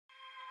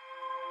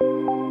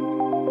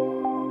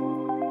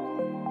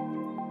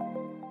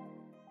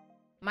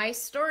My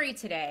story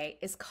today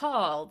is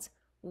called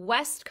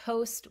West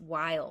Coast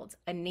Wild,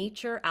 a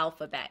Nature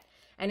Alphabet,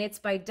 and it's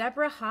by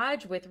Deborah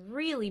Hodge with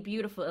really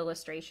beautiful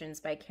illustrations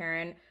by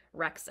Karen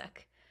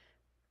Rexuk.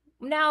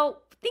 Now,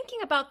 thinking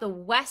about the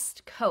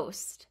West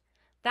Coast,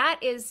 that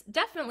is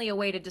definitely a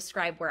way to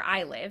describe where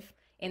I live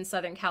in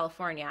Southern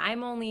California.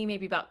 I'm only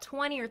maybe about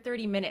 20 or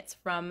 30 minutes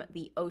from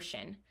the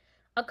ocean.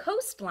 A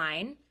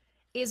coastline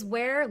is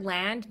where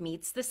land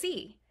meets the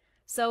sea.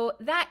 So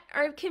that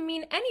can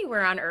mean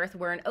anywhere on Earth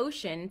where an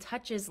ocean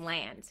touches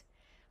land.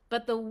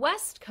 But the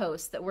West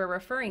Coast that we're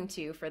referring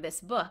to for this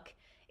book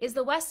is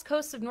the West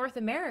Coast of North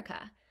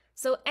America.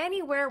 So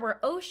anywhere where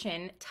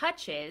ocean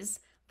touches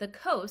the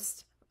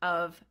coast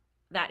of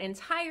that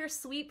entire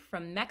sweep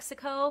from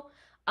Mexico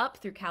up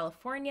through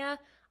California,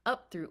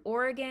 up through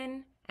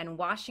Oregon and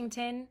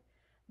Washington,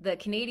 the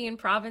Canadian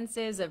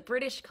provinces of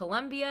British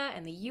Columbia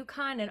and the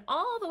Yukon, and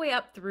all the way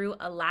up through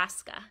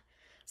Alaska.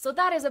 So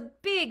that is a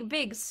big,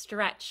 big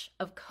stretch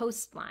of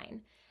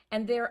coastline.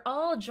 And they're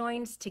all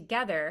joined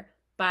together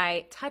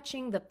by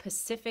touching the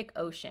Pacific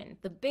Ocean,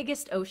 the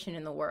biggest ocean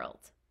in the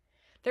world.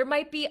 There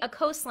might be a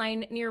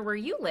coastline near where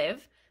you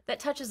live that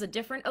touches a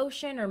different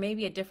ocean or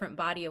maybe a different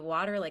body of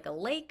water like a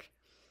lake.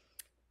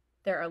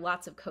 There are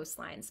lots of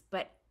coastlines,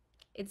 but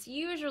it's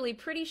usually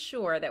pretty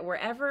sure that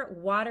wherever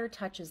water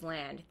touches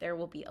land, there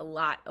will be a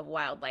lot of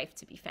wildlife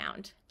to be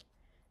found.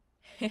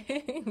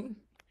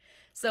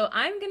 So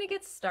I'm going to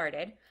get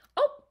started.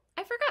 Oh,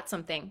 I forgot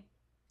something.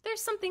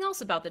 There's something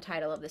else about the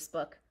title of this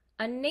book,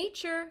 A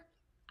Nature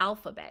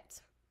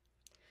Alphabet.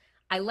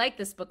 I like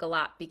this book a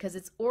lot because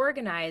it's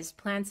organized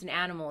plants and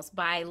animals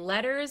by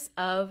letters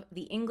of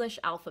the English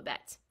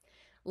alphabet,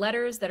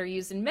 letters that are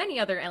used in many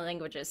other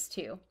languages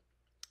too,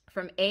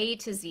 from A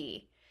to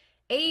Z.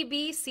 A,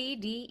 B, C,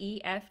 D,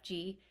 E, F,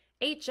 G,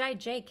 H, I,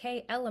 J,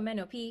 K, L, M, N,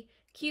 O, P,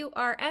 Q,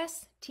 R,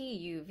 S, T,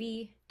 U,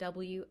 V,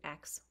 W,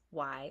 X,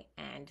 Y,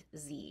 and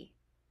Z.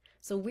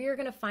 So we're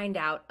going to find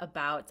out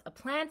about a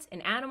plant, an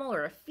animal,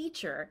 or a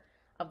feature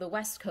of the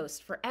West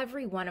Coast for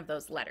every one of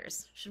those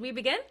letters. Should we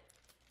begin?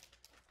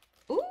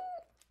 Ooh,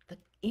 the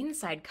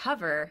inside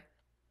cover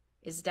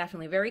is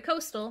definitely very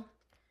coastal.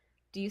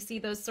 Do you see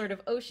those sort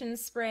of ocean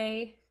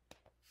spray,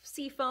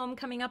 sea foam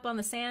coming up on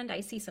the sand? I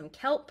see some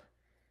kelp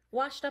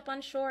washed up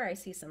on shore. I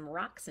see some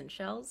rocks and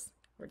shells.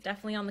 We're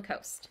definitely on the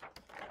coast.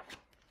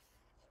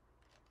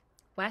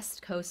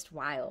 West Coast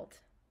Wild.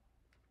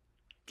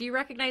 Do you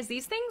recognize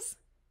these things?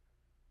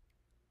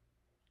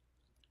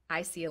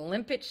 I see a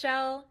limpet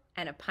shell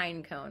and a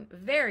pine cone.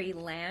 Very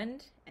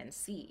land and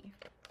sea.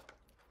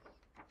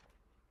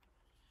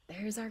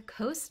 There's our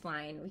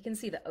coastline. We can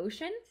see the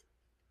ocean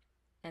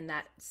and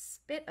that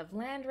spit of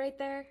land right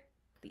there.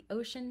 The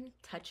ocean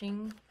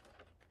touching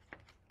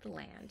the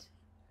land.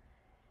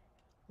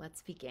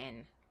 Let's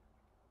begin.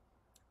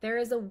 There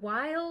is a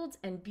wild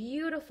and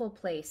beautiful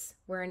place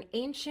where an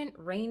ancient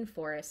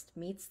rainforest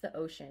meets the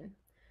ocean,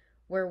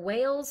 where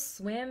whales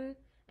swim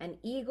and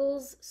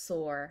eagles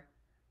soar.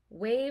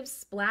 Waves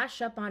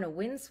splash up on a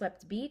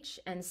windswept beach,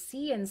 and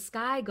sea and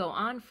sky go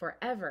on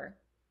forever.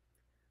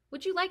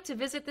 Would you like to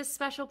visit this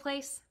special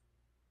place?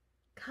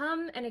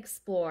 Come and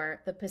explore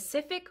the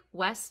Pacific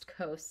West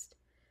Coast.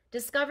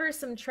 Discover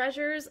some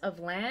treasures of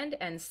land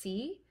and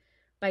sea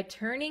by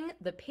turning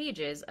the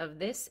pages of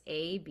this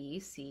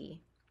ABC.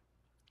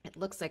 It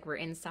looks like we're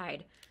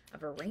inside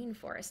of a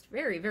rainforest.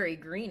 Very, very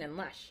green and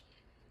lush.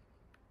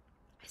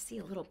 I see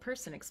a little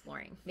person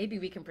exploring. Maybe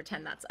we can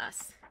pretend that's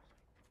us.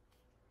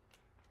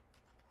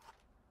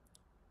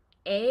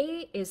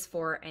 A is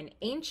for an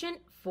ancient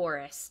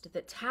forest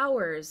that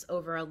towers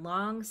over a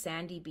long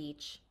sandy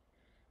beach.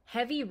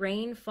 Heavy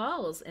rain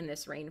falls in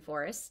this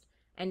rainforest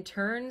and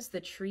turns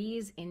the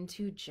trees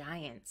into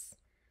giants.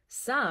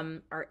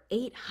 Some are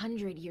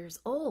 800 years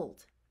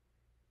old.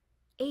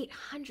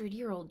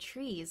 800-year-old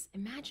trees.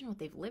 Imagine what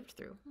they've lived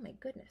through. Oh my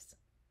goodness.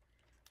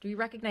 Do we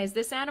recognize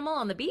this animal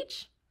on the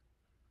beach?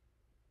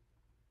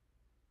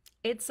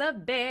 It's a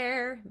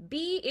bear.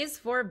 B is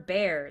for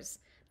bears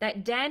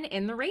that den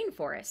in the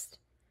rainforest.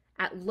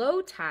 At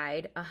low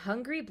tide, a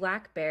hungry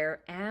black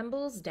bear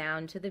ambles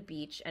down to the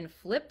beach and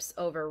flips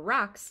over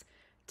rocks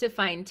to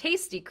find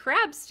tasty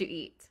crabs to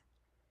eat.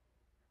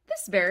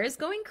 This bear is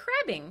going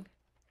crabbing.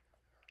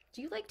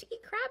 Do you like to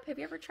eat crab? Have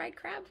you ever tried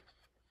crab?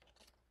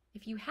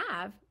 If you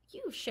have,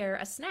 you share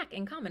a snack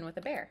in common with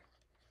a bear.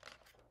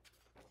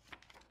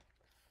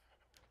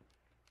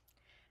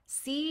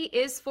 C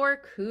is for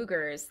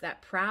cougars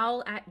that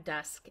prowl at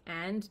dusk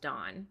and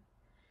dawn.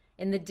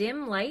 In the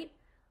dim light,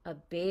 a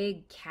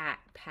big cat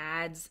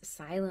pads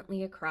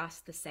silently across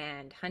the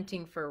sand,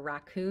 hunting for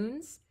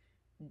raccoons,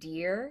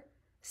 deer,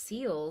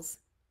 seals,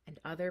 and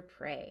other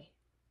prey.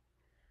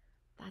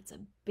 That's a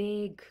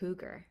big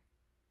cougar.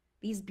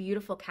 These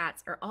beautiful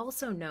cats are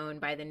also known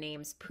by the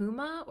names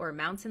puma or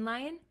mountain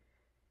lion.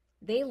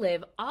 They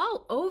live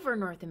all over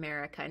North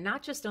America,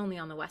 not just only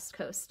on the West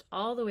Coast,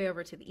 all the way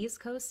over to the East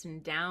Coast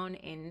and down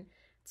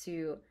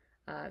into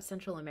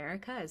Central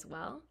America as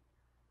well.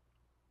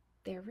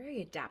 They're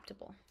very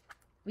adaptable.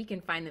 We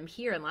can find them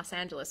here in Los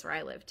Angeles where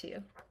I live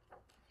too.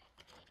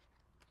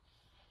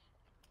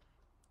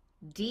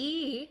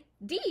 D.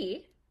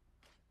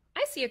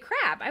 I see a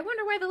crab. I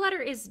wonder why the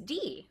letter is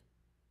D.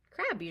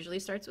 Crab usually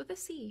starts with a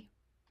C.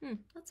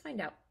 Let's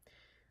find out.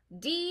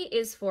 D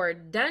is for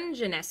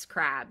Dungeness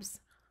crabs,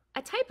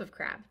 a type of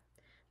crab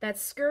that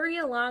scurry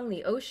along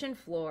the ocean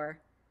floor.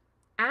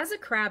 As a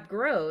crab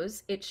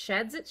grows, it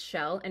sheds its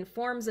shell and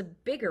forms a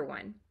bigger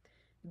one.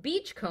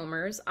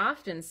 Beachcombers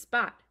often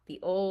spot the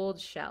old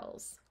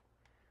shells.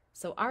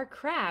 So our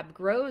crab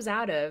grows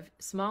out of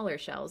smaller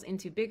shells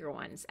into bigger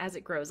ones as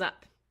it grows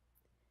up.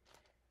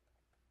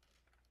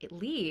 It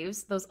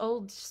leaves those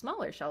old,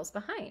 smaller shells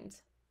behind.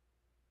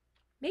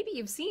 Maybe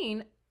you've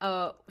seen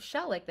a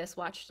shell like this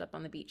washed up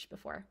on the beach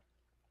before.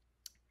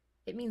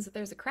 It means that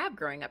there's a crab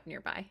growing up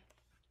nearby.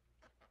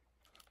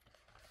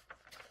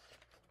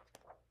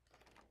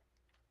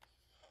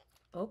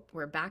 Oh,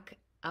 we're back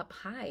up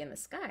high in the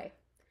sky.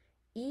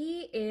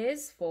 E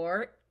is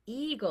for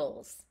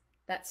eagles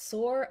that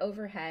soar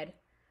overhead.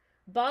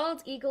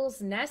 Bald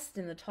eagles nest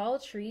in the tall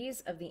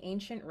trees of the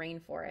ancient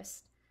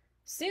rainforest.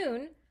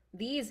 Soon,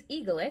 these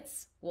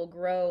eaglets will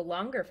grow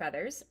longer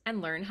feathers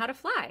and learn how to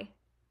fly.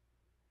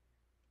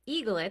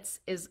 Eaglets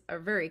is a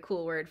very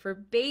cool word for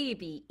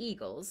baby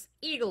eagles.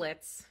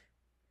 Eaglets.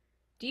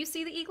 Do you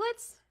see the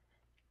eaglets?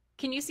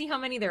 Can you see how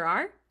many there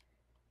are?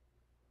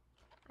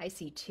 I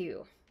see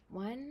 2.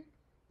 1,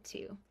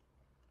 2.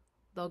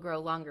 They'll grow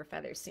longer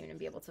feathers soon and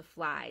be able to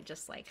fly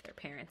just like their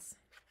parents.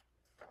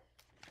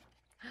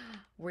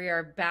 We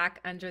are back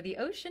under the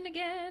ocean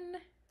again.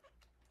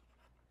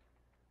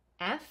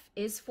 F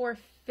is for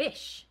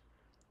fish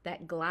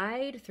that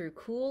glide through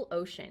cool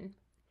ocean.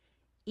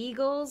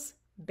 Eagles,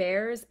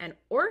 bears, and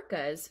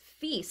orcas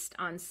feast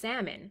on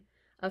salmon,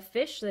 a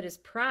fish that is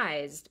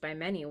prized by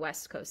many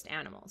West Coast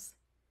animals.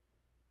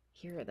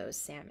 Here are those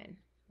salmon.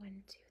 1,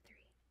 2, 3.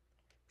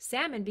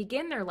 Salmon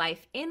begin their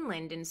life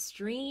inland in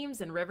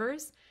streams and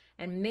rivers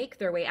and make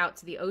their way out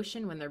to the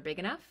ocean when they're big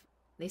enough.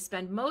 They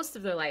spend most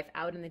of their life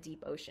out in the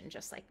deep ocean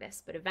just like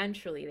this, but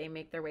eventually they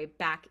make their way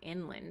back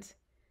inland.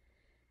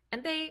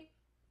 And they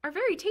are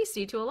very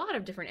tasty to a lot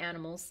of different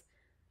animals.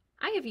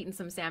 I have eaten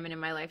some salmon in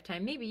my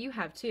lifetime. Maybe you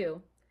have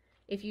too.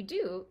 If you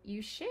do,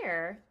 you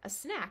share a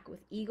snack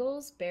with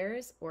eagles,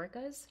 bears,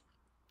 orcas,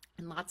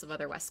 and lots of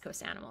other West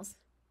Coast animals.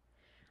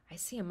 I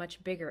see a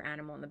much bigger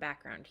animal in the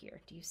background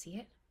here. Do you see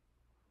it?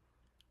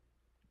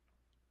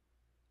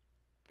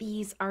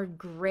 These are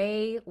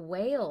gray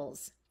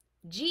whales.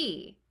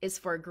 G is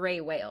for gray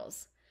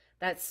whales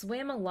that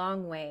swim a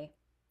long way.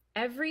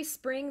 Every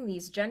spring,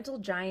 these gentle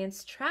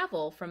giants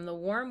travel from the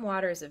warm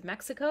waters of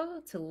Mexico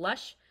to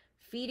lush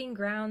feeding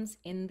grounds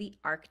in the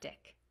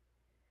Arctic.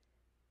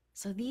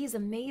 So these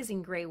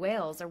amazing gray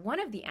whales are one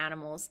of the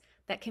animals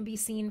that can be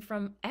seen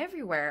from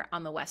everywhere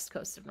on the west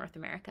coast of North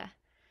America.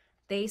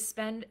 They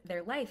spend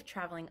their life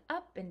traveling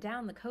up and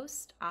down the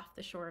coast off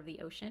the shore of the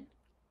ocean.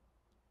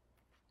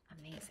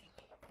 Amazing.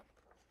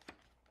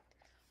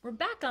 We're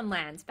back on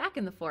land, back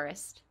in the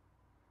forest.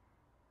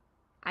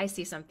 I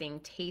see something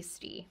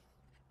tasty.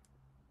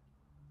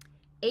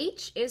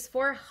 H is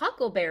for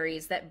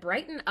huckleberries that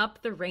brighten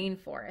up the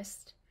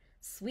rainforest.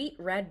 Sweet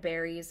red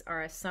berries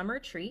are a summer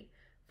treat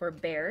for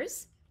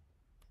bears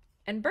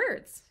and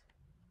birds.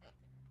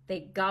 They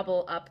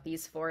gobble up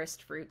these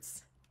forest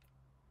fruits.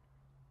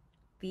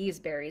 These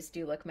berries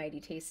do look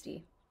mighty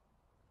tasty.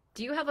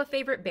 Do you have a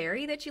favorite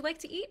berry that you like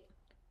to eat?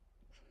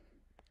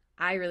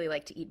 I really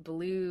like to eat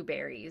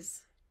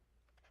blueberries.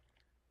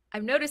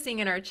 I'm noticing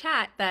in our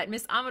chat that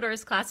Miss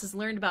Amador's class has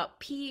learned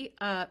about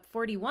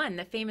P41,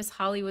 the famous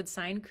Hollywood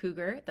sign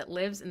cougar that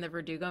lives in the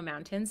Verdugo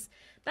Mountains.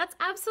 That's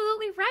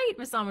absolutely right,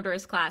 Miss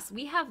Amador's class.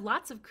 We have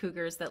lots of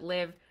cougars that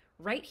live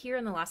right here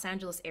in the Los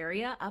Angeles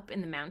area, up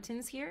in the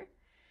mountains here.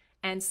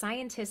 And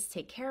scientists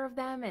take care of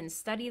them and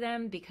study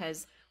them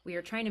because we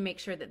are trying to make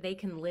sure that they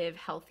can live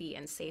healthy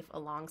and safe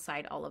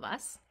alongside all of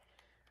us.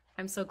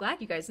 I'm so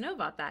glad you guys know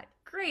about that.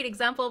 Great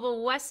example of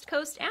a West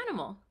Coast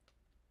animal.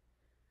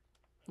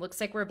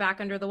 Looks like we're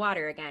back under the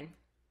water again.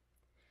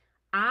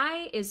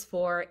 I is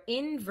for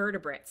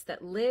invertebrates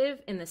that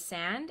live in the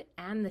sand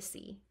and the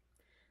sea.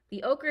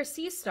 The ochre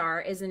sea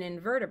star is an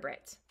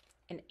invertebrate,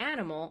 an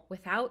animal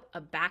without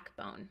a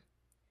backbone.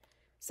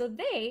 So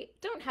they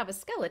don't have a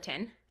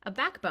skeleton, a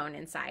backbone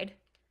inside.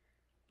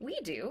 We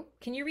do.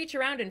 Can you reach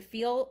around and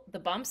feel the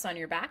bumps on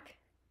your back,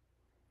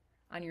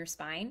 on your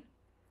spine?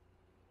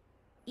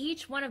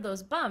 Each one of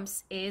those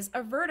bumps is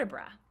a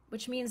vertebra,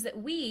 which means that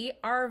we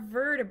are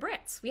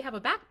vertebrates. We have a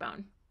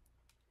backbone.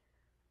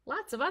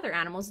 Lots of other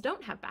animals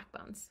don't have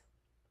backbones.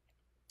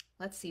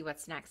 Let's see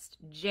what's next.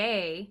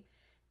 J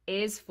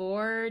is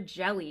for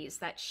jellies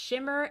that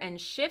shimmer and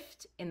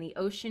shift in the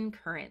ocean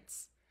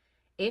currents.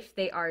 If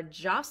they are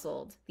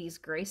jostled, these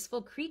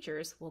graceful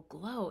creatures will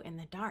glow in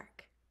the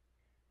dark.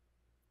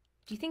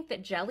 Do you think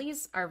that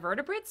jellies are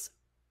vertebrates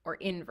or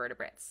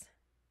invertebrates?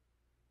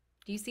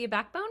 Do you see a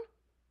backbone?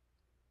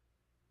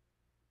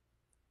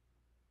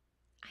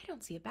 I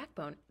don't see a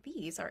backbone.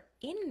 These are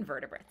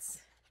invertebrates.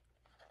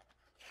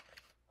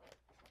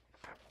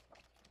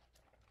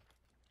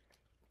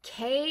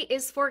 K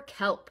is for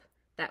kelp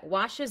that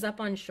washes up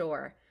on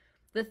shore.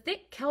 The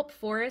thick kelp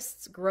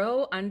forests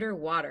grow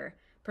underwater,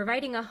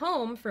 providing a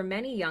home for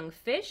many young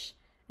fish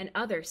and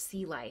other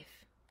sea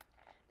life.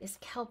 This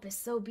kelp is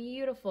so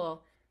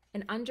beautiful.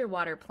 And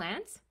underwater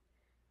plants,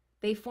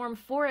 they form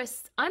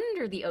forests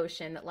under the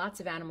ocean that lots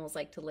of animals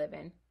like to live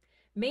in.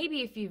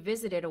 Maybe if you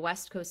visited a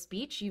West Coast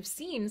beach, you've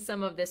seen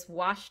some of this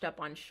washed up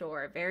on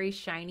shore. Very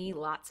shiny,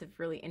 lots of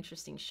really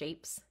interesting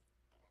shapes.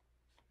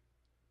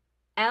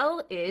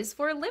 L is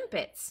for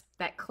limpets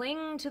that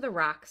cling to the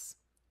rocks.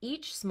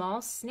 Each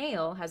small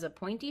snail has a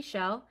pointy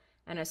shell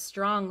and a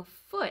strong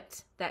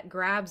foot that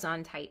grabs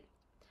on tight.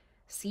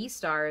 Sea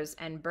stars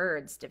and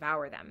birds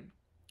devour them.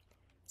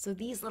 So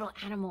these little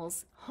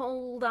animals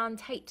hold on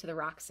tight to the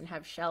rocks and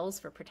have shells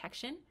for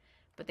protection,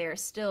 but they are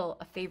still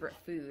a favorite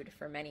food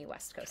for many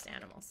West Coast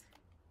animals.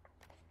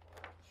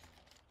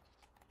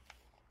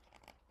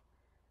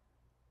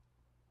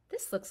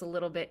 This looks a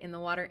little bit in the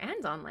water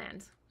and on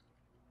land.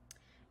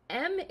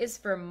 M is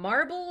for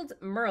marbled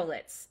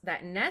murrelets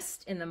that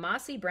nest in the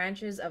mossy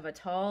branches of a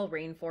tall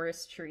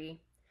rainforest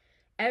tree.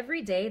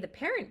 Every day, the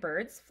parent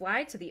birds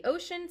fly to the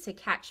ocean to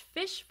catch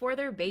fish for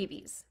their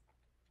babies.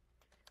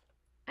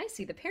 I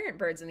see the parent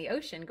birds in the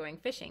ocean going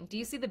fishing. Do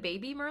you see the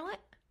baby murrelet?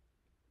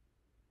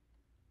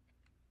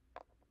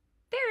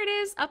 There it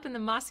is, up in the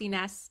mossy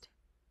nest.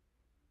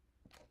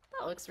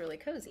 That looks really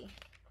cozy.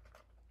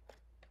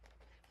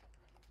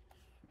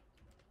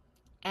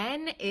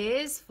 N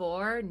is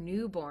for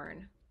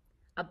newborn.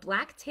 A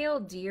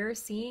black-tailed deer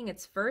seeing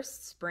its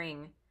first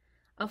spring.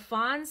 A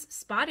fawn's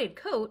spotted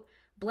coat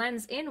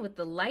blends in with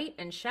the light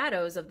and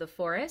shadows of the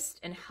forest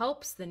and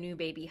helps the new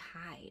baby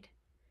hide.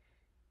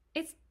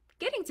 It's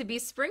getting to be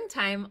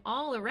springtime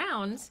all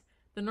around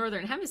the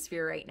northern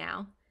hemisphere right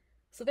now.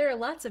 So there are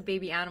lots of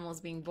baby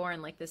animals being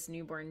born like this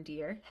newborn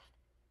deer.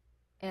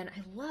 And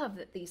I love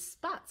that these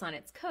spots on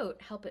its coat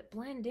help it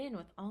blend in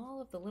with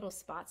all of the little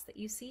spots that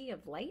you see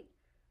of light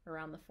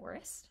around the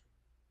forest.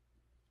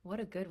 What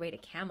a good way to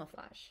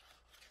camouflage.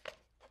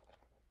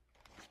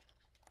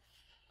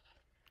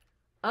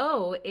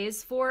 O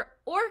is for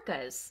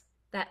orcas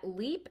that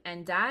leap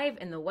and dive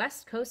in the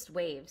West Coast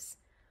waves.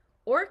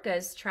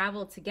 Orcas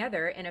travel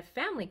together in a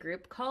family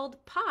group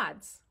called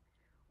pods.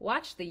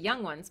 Watch the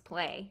young ones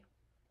play.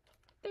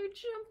 They're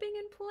jumping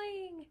and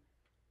playing.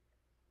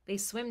 They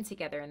swim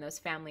together in those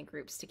family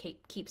groups to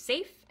keep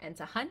safe and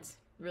to hunt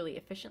really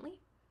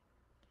efficiently.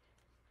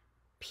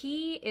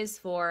 P is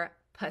for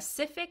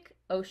Pacific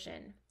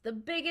Ocean, the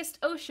biggest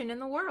ocean in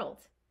the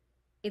world.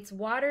 Its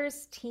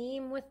waters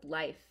teem with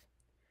life.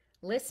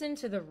 Listen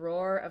to the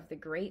roar of the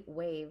great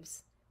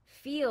waves.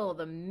 Feel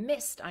the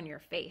mist on your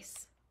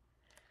face.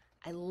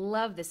 I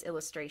love this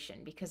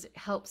illustration because it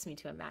helps me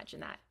to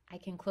imagine that. I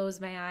can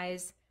close my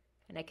eyes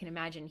and I can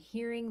imagine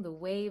hearing the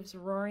waves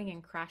roaring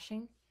and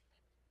crashing.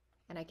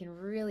 And I can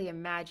really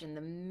imagine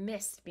the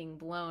mist being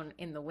blown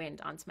in the wind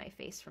onto my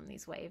face from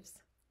these waves.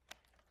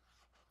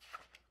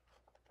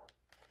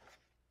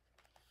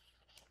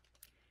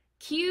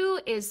 Q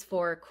is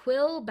for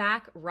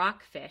quillback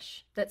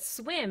rockfish that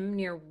swim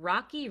near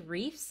rocky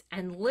reefs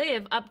and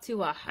live up to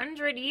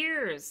 100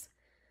 years.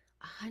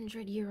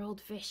 100-year-old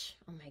fish.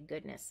 Oh my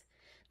goodness.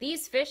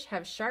 These fish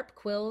have sharp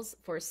quills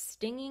for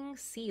stinging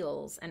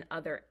seals and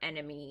other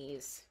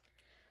enemies.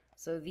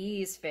 So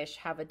these fish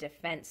have a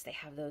defense. They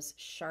have those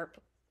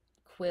sharp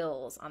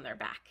quills on their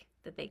back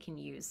that they can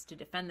use to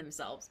defend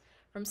themselves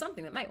from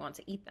something that might want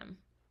to eat them.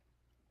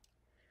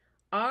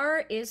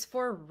 R is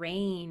for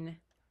rain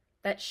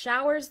that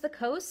showers the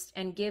coast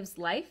and gives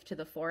life to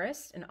the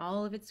forest and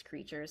all of its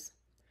creatures.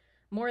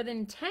 More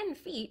than 10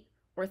 feet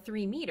or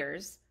 3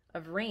 meters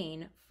of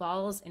rain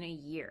falls in a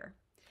year.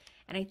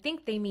 And I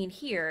think they mean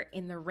here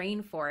in the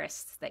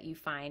rainforests that you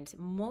find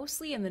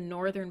mostly in the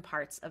northern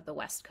parts of the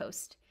West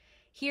Coast.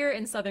 Here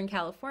in Southern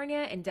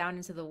California and down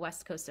into the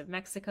west coast of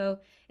Mexico,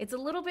 it's a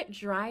little bit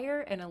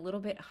drier and a little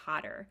bit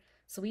hotter.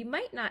 So we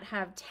might not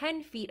have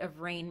 10 feet of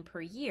rain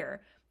per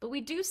year, but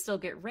we do still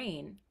get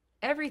rain.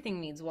 Everything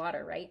needs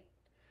water, right?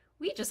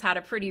 We just had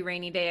a pretty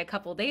rainy day a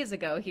couple days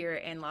ago here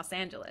in Los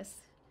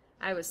Angeles.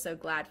 I was so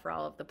glad for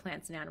all of the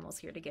plants and animals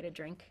here to get a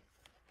drink.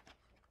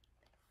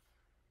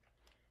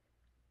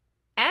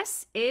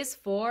 S is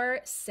for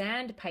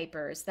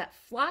sandpipers that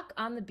flock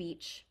on the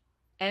beach.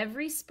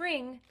 Every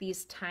spring,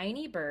 these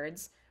tiny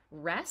birds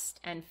rest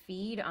and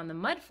feed on the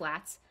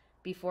mudflats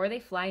before they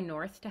fly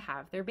north to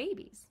have their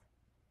babies.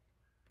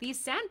 These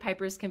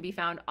sandpipers can be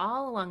found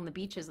all along the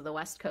beaches of the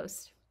West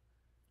Coast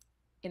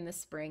in the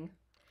spring.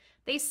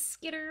 They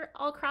skitter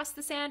all across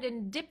the sand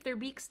and dip their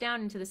beaks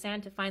down into the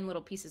sand to find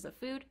little pieces of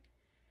food.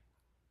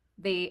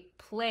 They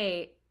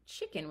play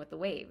chicken with the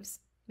waves.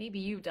 Maybe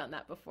you've done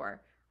that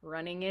before.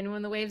 Running in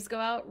when the waves go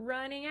out,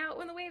 running out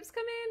when the waves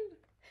come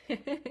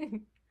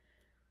in.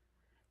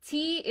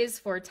 T is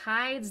for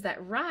tides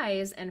that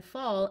rise and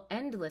fall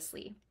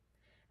endlessly.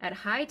 At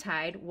high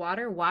tide,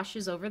 water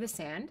washes over the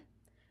sand.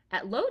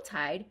 At low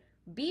tide,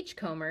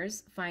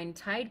 beachcombers find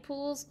tide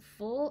pools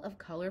full of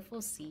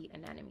colorful sea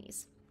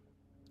anemones.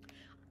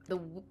 The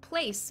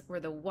place where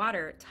the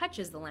water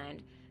touches the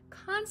land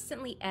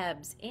constantly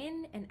ebbs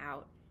in and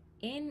out,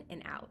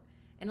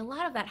 And a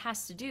lot of that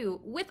has to do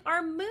with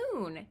our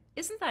moon.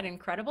 Isn't that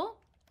incredible?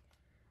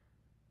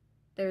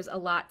 There's a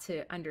lot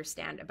to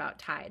understand about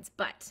tides,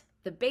 but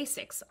the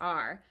basics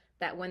are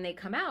that when they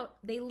come out,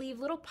 they leave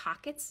little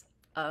pockets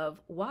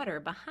of water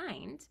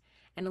behind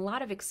and a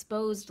lot of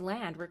exposed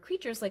land where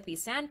creatures like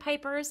these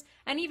sandpipers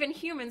and even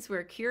humans who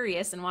are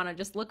curious and want to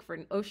just look for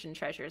ocean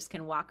treasures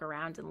can walk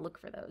around and look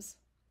for those.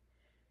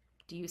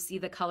 Do you see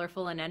the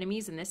colorful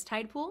anemones in this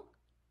tide pool?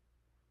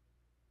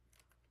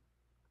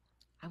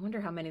 I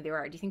wonder how many there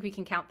are. Do you think we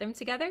can count them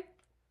together?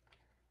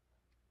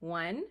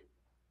 1,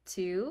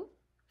 2,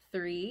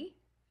 3,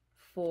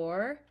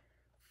 4,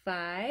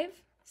 5,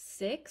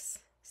 6,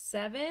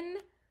 7,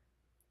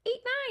 8,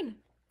 9.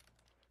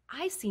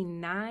 I see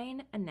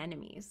 9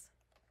 anemones.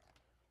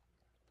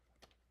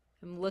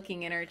 I'm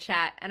looking in our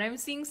chat and I'm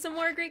seeing some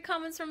more great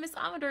comments from Miss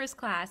Amador's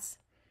class.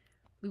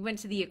 We went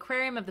to the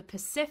Aquarium of the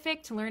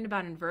Pacific to learn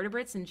about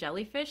invertebrates and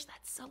jellyfish.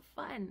 That's so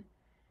fun.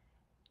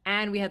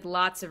 And we had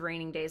lots of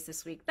raining days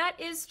this week. That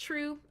is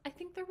true. I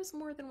think there was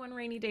more than one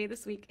rainy day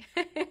this week.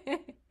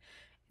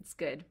 It's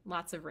good.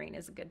 Lots of rain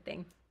is a good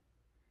thing.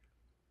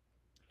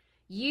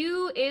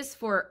 U is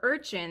for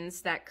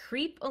urchins that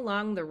creep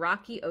along the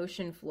rocky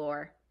ocean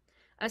floor.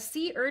 A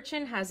sea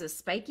urchin has a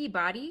spiky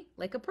body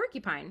like a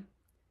porcupine.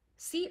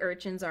 Sea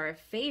urchins are a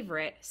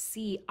favorite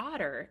sea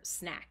otter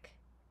snack.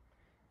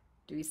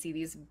 Do we see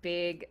these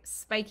big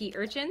spiky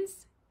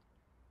urchins?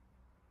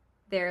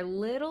 They're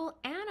little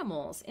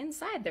animals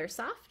inside. They're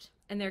soft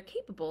and they're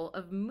capable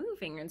of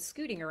moving and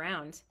scooting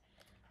around.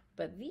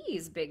 But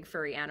these big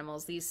furry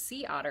animals, these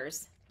sea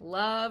otters,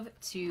 love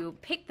to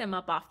pick them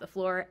up off the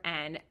floor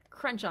and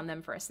crunch on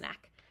them for a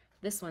snack.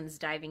 This one's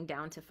diving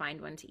down to find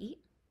one to eat.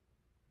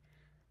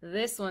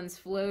 This one's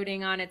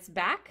floating on its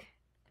back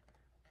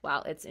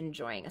while it's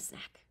enjoying a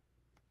snack.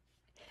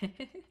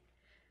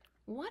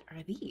 What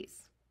are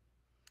these?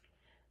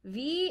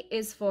 V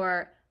is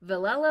for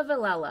Velella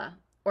velella,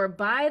 or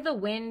by the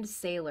wind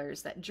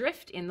sailors that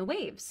drift in the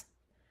waves.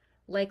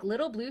 Like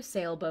little blue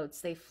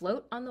sailboats, they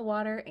float on the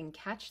water and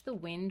catch the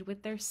wind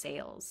with their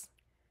sails.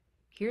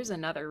 Here's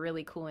another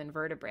really cool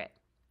invertebrate.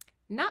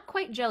 Not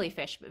quite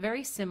jellyfish, but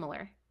very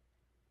similar.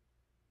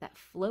 That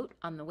float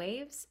on the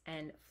waves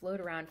and float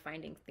around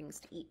finding things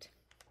to eat.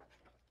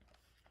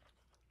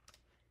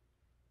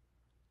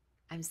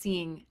 I'm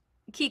seeing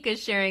Kika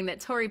sharing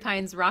that Torrey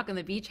Pines Rock on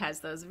the Beach has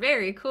those.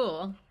 Very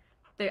cool.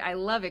 I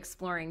love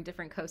exploring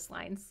different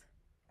coastlines.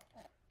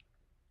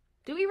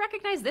 Do we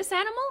recognize this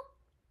animal?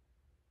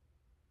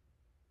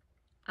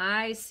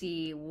 I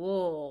see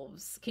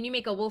wolves. Can you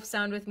make a wolf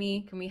sound with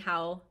me? Can we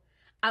howl?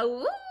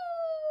 Awoo!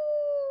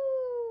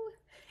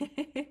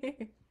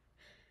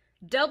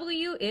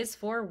 W is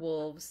for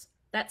wolves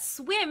that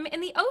swim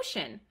in the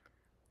ocean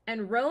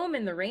and roam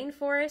in the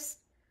rainforest.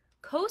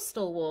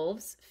 Coastal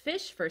wolves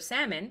fish for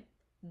salmon,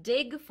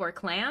 dig for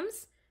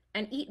clams,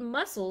 and eat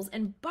mussels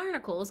and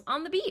barnacles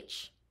on the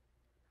beach.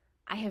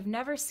 I have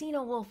never seen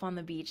a wolf on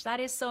the beach. That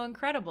is so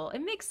incredible. It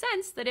makes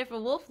sense that if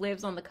a wolf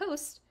lives on the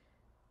coast,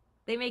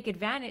 they take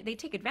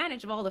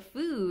advantage of all the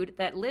food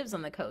that lives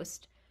on the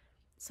coast.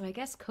 So I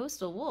guess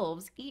coastal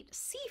wolves eat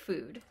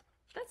seafood.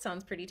 That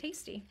sounds pretty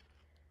tasty.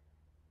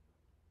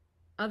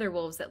 Other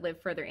wolves that live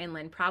further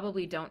inland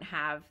probably don't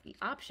have the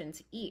option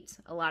to eat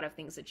a lot of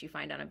things that you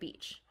find on a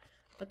beach.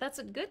 But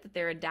that's good that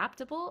they're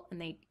adaptable and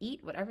they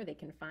eat whatever they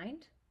can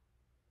find.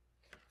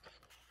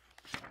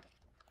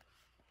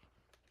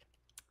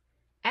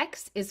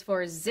 X is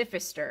for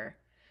Ziphister,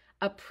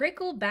 a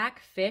prickleback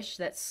fish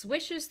that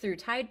swishes through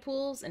tide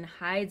pools and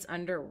hides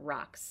under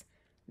rocks.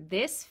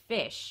 This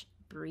fish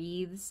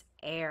breathes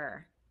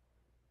air.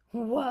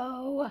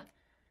 Whoa,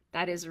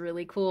 that is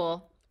really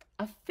cool.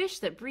 A fish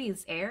that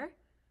breathes air?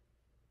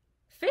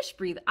 Fish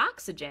breathe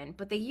oxygen,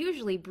 but they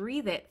usually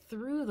breathe it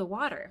through the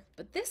water.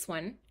 But this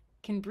one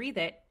can breathe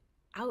it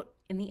out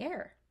in the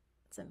air.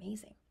 It's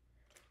amazing.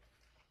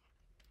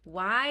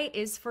 Y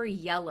is for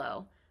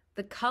yellow,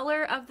 the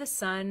color of the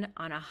sun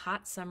on a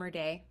hot summer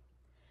day.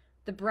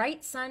 The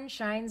bright sun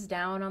shines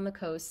down on the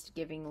coast,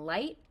 giving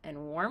light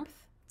and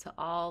warmth to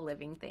all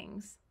living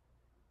things.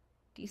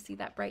 Do you see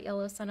that bright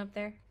yellow sun up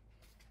there?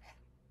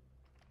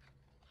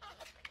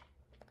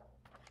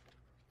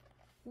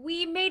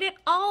 We made it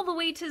all the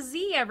way to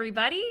Z,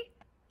 everybody.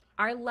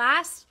 Our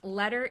last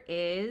letter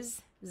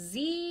is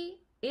Z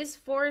is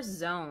for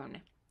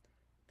zone,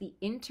 the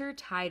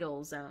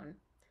intertidal zone,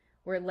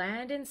 where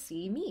land and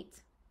sea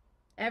meet.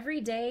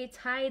 Every day,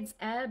 tides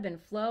ebb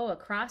and flow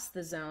across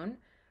the zone,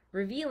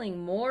 revealing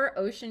more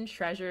ocean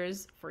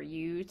treasures for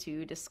you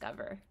to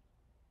discover.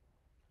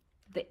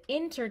 The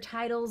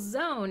intertidal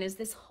zone is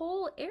this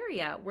whole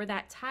area where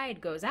that tide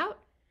goes out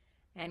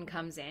and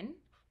comes in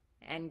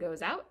and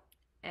goes out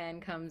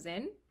and comes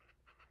in.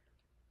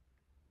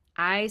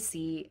 I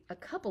see a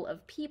couple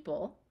of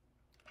people.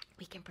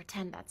 We can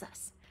pretend that's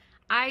us.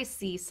 I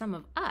see some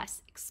of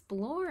us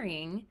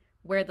exploring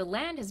where the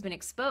land has been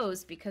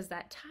exposed because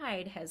that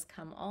tide has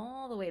come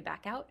all the way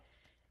back out,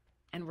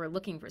 and we're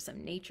looking for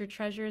some nature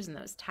treasures in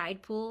those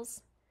tide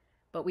pools.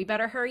 But we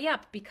better hurry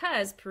up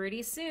because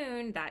pretty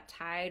soon that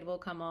tide will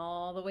come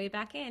all the way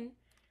back in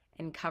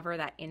and cover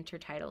that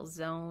intertidal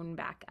zone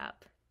back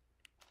up.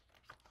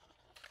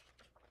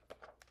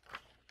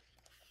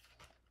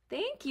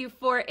 Thank you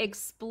for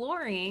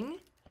exploring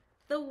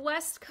the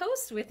West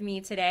Coast with me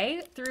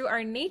today through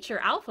our nature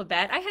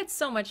alphabet. I had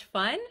so much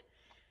fun,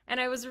 and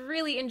I was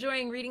really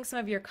enjoying reading some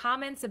of your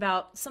comments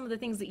about some of the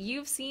things that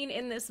you've seen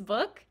in this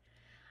book.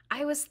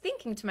 I was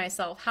thinking to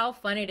myself how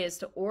fun it is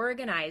to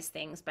organize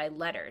things by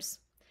letters.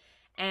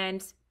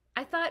 And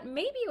I thought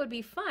maybe it would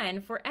be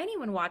fun for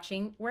anyone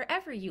watching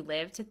wherever you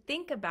live to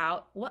think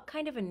about what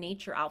kind of a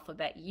nature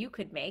alphabet you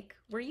could make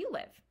where you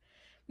live.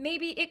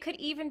 Maybe it could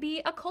even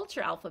be a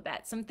culture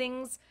alphabet, some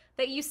things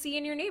that you see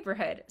in your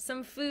neighborhood,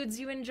 some foods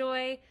you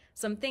enjoy,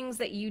 some things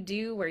that you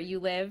do where you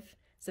live,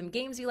 some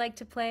games you like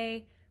to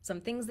play, some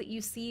things that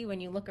you see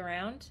when you look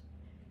around.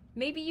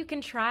 Maybe you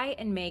can try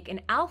and make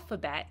an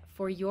alphabet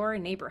for your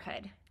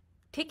neighborhood,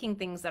 picking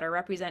things that are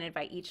represented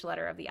by each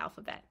letter of the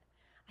alphabet.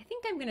 I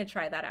think I'm going to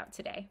try that out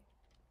today.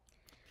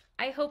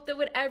 I hope that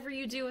whatever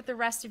you do with the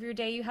rest of your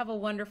day, you have a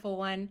wonderful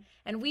one.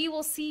 And we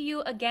will see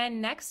you again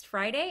next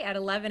Friday at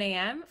 11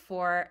 a.m.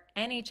 for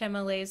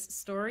NHMLA's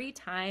Story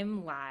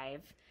Time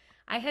Live.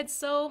 I had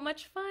so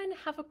much fun.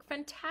 Have a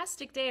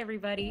fantastic day,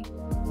 everybody.